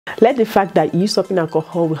Let the fact that you stopping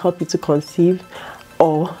alcohol will help you to conceive,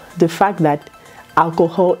 or the fact that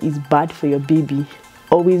alcohol is bad for your baby,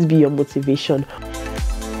 always be your motivation.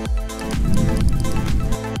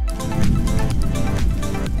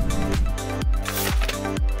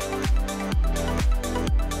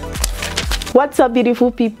 What's up, beautiful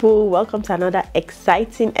people? Welcome to another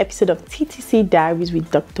exciting episode of TTC Diaries with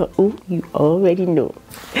Dr. 𝐜. You already know.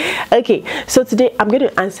 Okay, so today I'm going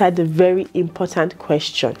to answer the very important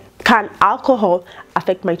question: can alcohol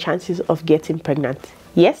affect my chances of getting pregnant?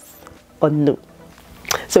 Yes or no?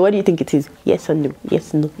 So what do you think it is? Yes or no?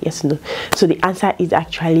 Yes, no, yes, no. So the answer is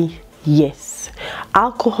actually yes.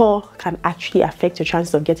 Alcohol can actually affect your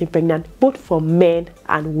chances of getting pregnant, both for men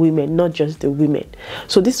and women, not just the women.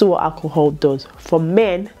 So this is what alcohol does. For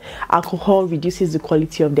men, alcohol reduces the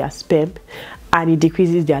quality of their sperm and it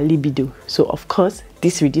decreases their libido. So of course,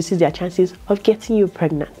 this reduces their chances of getting you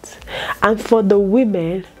pregnant. And for the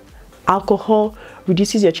women, alcohol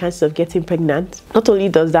reduces your chances of getting pregnant. Not only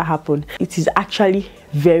does that happen, it is actually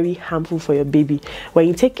very harmful for your baby. When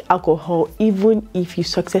you take alcohol, even if you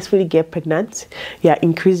successfully get pregnant, you are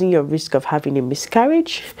increasing your risk of having a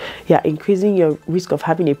miscarriage, you are increasing your risk of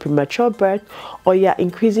having a premature birth, or you are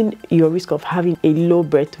increasing your risk of having a low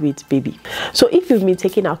birth weight baby. So if you've been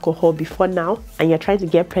taking alcohol before now and you're trying to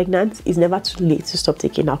get pregnant, it's never too late to stop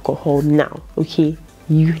taking alcohol now. Okay,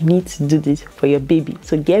 you need to do this for your baby.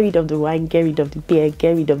 So get rid of the wine, get rid of the beer,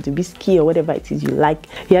 get rid of the whiskey or whatever it is you like.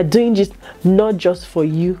 You are doing this not just for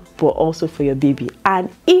you, but also for your baby. And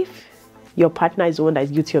if your partner is the one that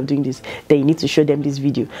is guilty of doing this, then you need to show them this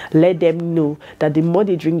video. Let them know that the more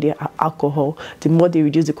they drink their alcohol, the more they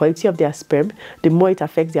reduce the quality of their sperm, the more it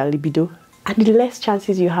affects their libido, and the less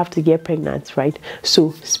chances you have to get pregnant, right?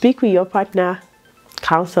 So speak with your partner,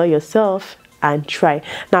 counsel yourself, and try.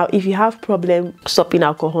 Now, if you have problem stopping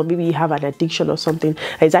alcohol, maybe you have an addiction or something,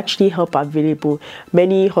 there's actually help available.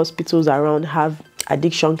 Many hospitals around have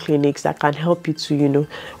addiction clinics that can help you to,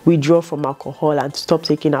 withdraw from alcohol and stop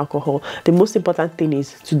taking alcohol. The most important thing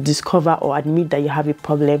is to discover or admit that you have a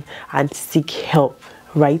problem and seek help,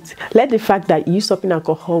 right? Let the fact that you stopping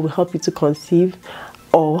alcohol will help you to conceive,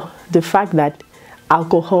 or the fact that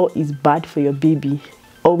alcohol is bad for your baby,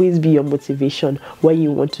 always be your motivation when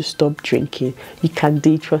you want to stop drinking. You can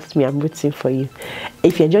do it, trust me, I'm rooting for you.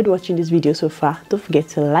 If you enjoyed watching this video so far, don't forget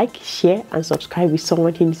to like, share and subscribe with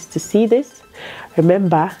someone who needs to see this.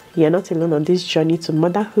 Remember, you're not alone on this journey to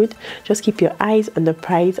motherhood. Just keep your eyes on the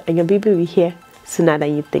prize and your baby will be here sooner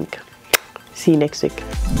than you think. See you next week.